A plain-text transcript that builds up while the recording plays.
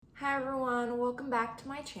back to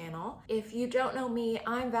my channel. If you don't know me,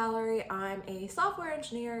 I'm Valerie. I'm a software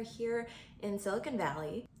engineer here in Silicon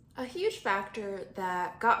Valley. A huge factor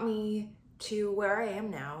that got me to where I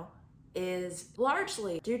am now is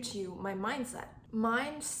largely due to my mindset.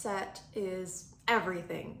 Mindset is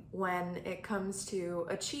everything when it comes to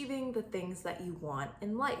achieving the things that you want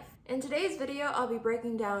in life. In today's video, I'll be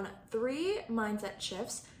breaking down 3 mindset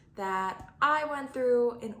shifts that I went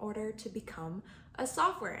through in order to become a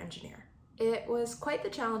software engineer. It was quite the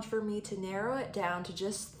challenge for me to narrow it down to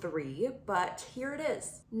just 3, but here it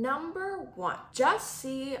is. Number 1, just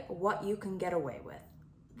see what you can get away with.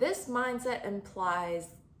 This mindset implies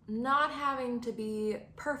not having to be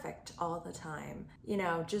perfect all the time.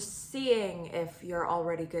 Just seeing if you're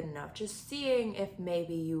already good enough, just seeing if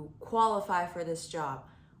maybe you qualify for this job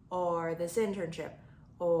or this internship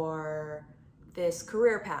or this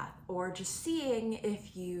career path, or just seeing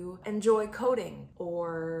if you enjoy coding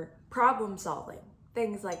or problem solving,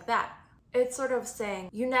 things like that. It's sort of saying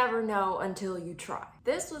you never know until you try.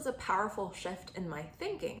 This was a powerful shift in my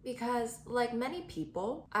thinking because, like many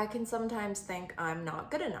people, I can sometimes think I'm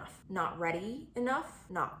not good enough, not ready enough,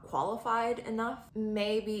 not qualified enough,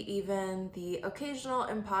 maybe even the occasional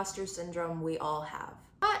imposter syndrome we all have.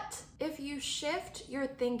 But if you shift your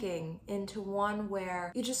thinking into one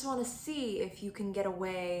where you just want to see if you can get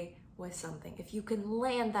away with something, if you can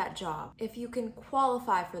land that job, if you can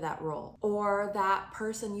qualify for that role, or that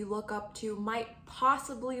person you look up to might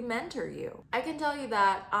possibly mentor you. I can tell you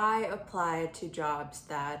that I applied to jobs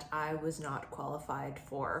that I was not qualified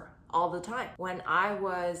for all the time. When I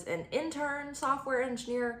was an intern software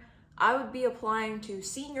engineer, I would be applying to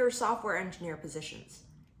senior software engineer positions.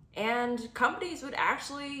 And companies would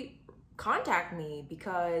actually contact me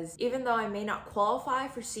because even though I may not qualify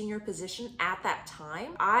for senior position at that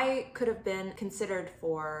time, I could have been considered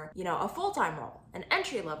for, a full-time role, an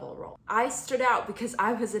entry-level role. I stood out because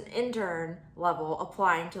I was an intern level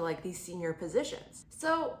applying to these senior positions.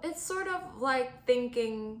 So it's sort of like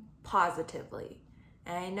thinking positively.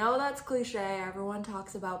 And I know that's cliche, everyone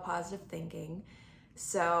talks about positive thinking.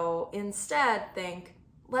 So instead think,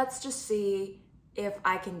 let's just see if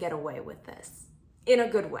I can get away with this in a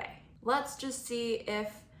good way. Let's just see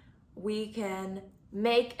if we can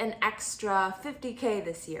make an extra 50K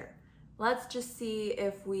this year. Let's just see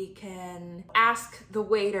if we can ask the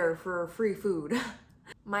waiter for free food.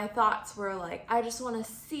 My thoughts were I just want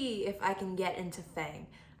to see if I can get into FANG.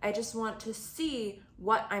 I just want to see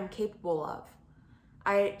what I'm capable of.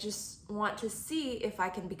 I just want to see if I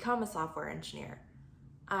can become a software engineer.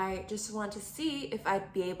 I just want to see if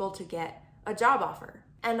I'd be able to get a job offer.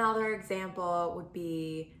 Another example would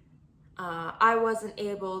be I wasn't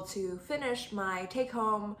able to finish my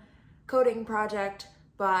take-home coding project,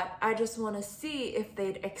 but I just want to see if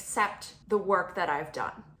they'd accept the work that I've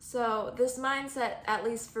done. So this mindset, at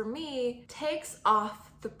least for me, takes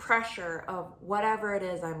off the pressure of whatever it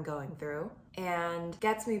is I'm going through and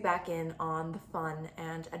gets me back in on the fun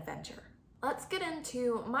and adventure. Let's get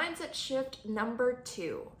into mindset shift number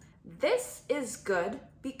 2. This is good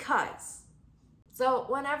because. So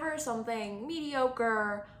whenever something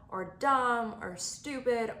mediocre or dumb or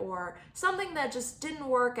stupid or something that just didn't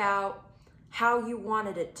work out how you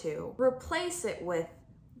wanted it to, replace it with,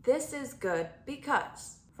 this is good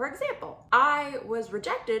because. For example, I was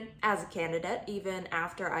rejected as a candidate even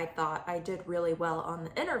after I thought I did really well on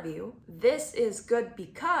the interview. This is good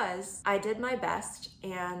because I did my best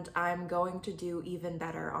and I'm going to do even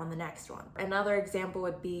better on the next one. Another example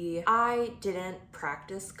would be, I didn't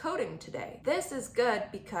practice coding today. This is good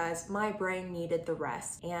because my brain needed the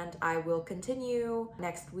rest and I will continue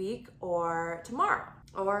next week or tomorrow.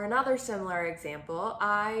 Or another similar example,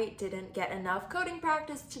 I didn't get enough coding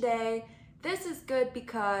practice today. This is good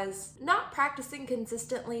because not practicing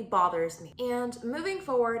consistently bothers me. And moving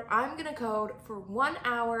forward, I'm gonna code for 1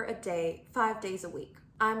 hour a day, 5 days a week.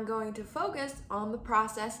 I'm going to focus on the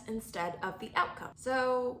process instead of the outcome.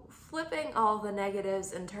 So flipping all the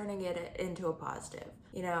negatives and turning it into a positive.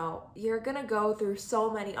 You're gonna go through so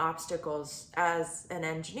many obstacles as an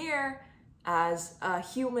engineer, as a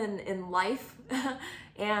human in life,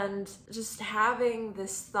 and just having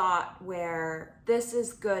this thought where this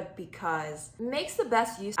is good because makes the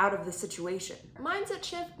best use out of the situation. Mindset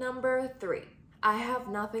shift number 3. I have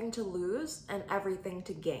nothing to lose and everything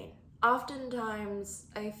to gain. Oftentimes,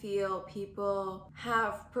 I feel people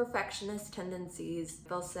have perfectionist tendencies.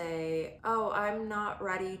 They'll say, oh, I'm not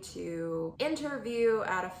ready to interview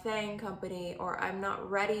at a FANG company, or I'm not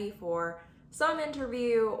ready for some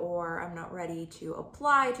interview, or I'm not ready to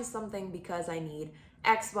apply to something because I need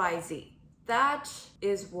XYZ. That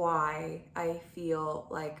is why I feel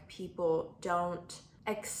like people don't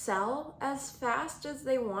excel as fast as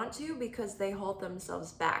they want to because they hold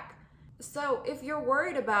themselves back. So if you're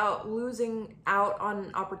worried about losing out on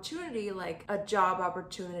an opportunity, like a job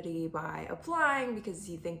opportunity, by applying because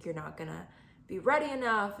you think you're not gonna be ready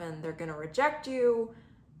enough and they're gonna reject you,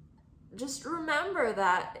 just remember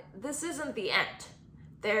that this isn't the end.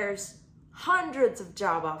 There's hundreds of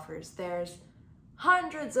job offers, there's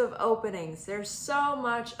hundreds of openings, there's so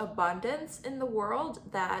much abundance in the world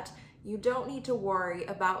that you don't need to worry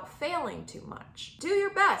about failing too much. Do your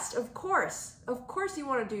best, of course. Of course you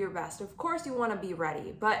want to do your best. Of course you want to be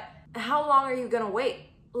ready. But how long are you going to wait?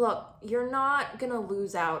 Look, you're not going to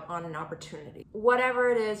lose out on an opportunity. Whatever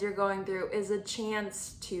it is you're going through is a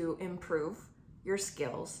chance to improve your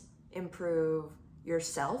skills, improve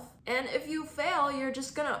yourself. And if you fail, you're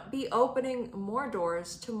just going to be opening more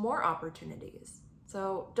doors to more opportunities.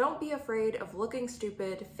 So don't be afraid of looking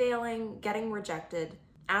stupid, failing, getting rejected,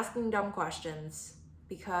 asking dumb questions,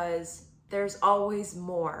 because there's always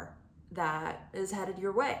more that is headed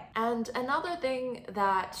your way. And another thing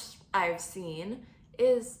that I've seen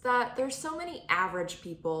is that there's so many average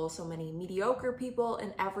people, so many mediocre people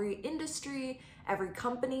in every industry, every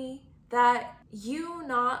company, that you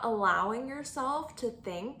not allowing yourself to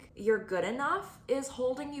think you're good enough is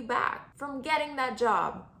holding you back from getting that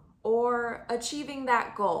job or achieving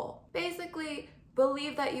that goal. Basically,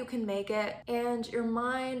 believe that you can make it, and your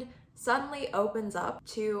mind suddenly opens up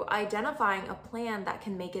to identifying a plan that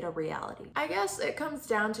can make it a reality. I guess it comes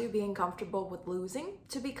down to being comfortable with losing.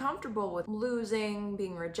 To be comfortable with losing,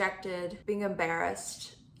 being rejected, being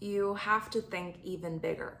embarrassed, you have to think even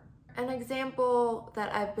bigger. An example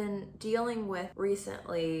that I've been dealing with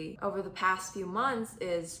recently over the past few months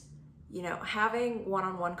is, having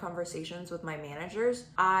one-on-one conversations with my managers.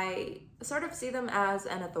 I sort of see them as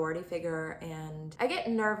an authority figure, and I get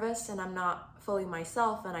nervous and I'm not fully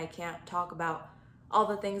myself and I can't talk about all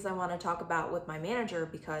the things I want to talk about with my manager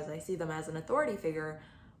because I see them as an authority figure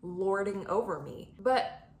lording over me.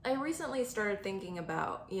 But I recently started thinking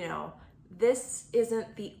about, this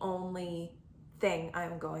isn't the only thing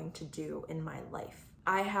I'm going to do in my life.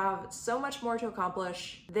 I have so much more to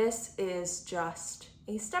accomplish. This is just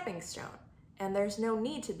a stepping stone, and there's no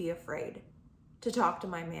need to be afraid to talk to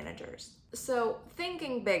my managers. So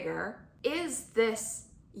thinking bigger, is this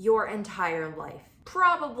your entire life?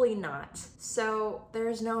 Probably not. So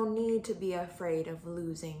there's no need to be afraid of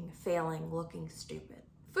losing, failing, looking stupid.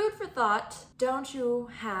 Food for thought. Don't you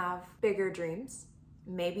have bigger dreams?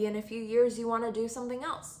 Maybe in a few years you want to do something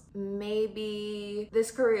else. Maybe this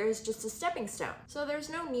career is just a stepping stone. So there's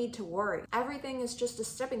no need to worry. Everything is just a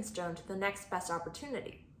stepping stone to the next best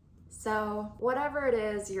opportunity. So whatever it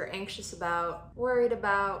is you're anxious about, worried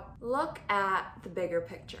about, look at the bigger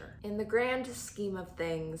picture. In the grand scheme of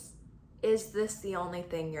things, is this the only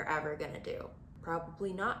thing you're ever gonna do?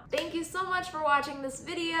 Probably not. Thank you so much for watching this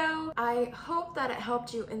video. I hope that it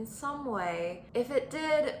helped you in some way. If it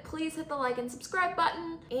did, please hit the like and subscribe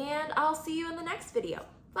button, and I'll see you in the next video.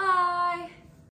 Bye!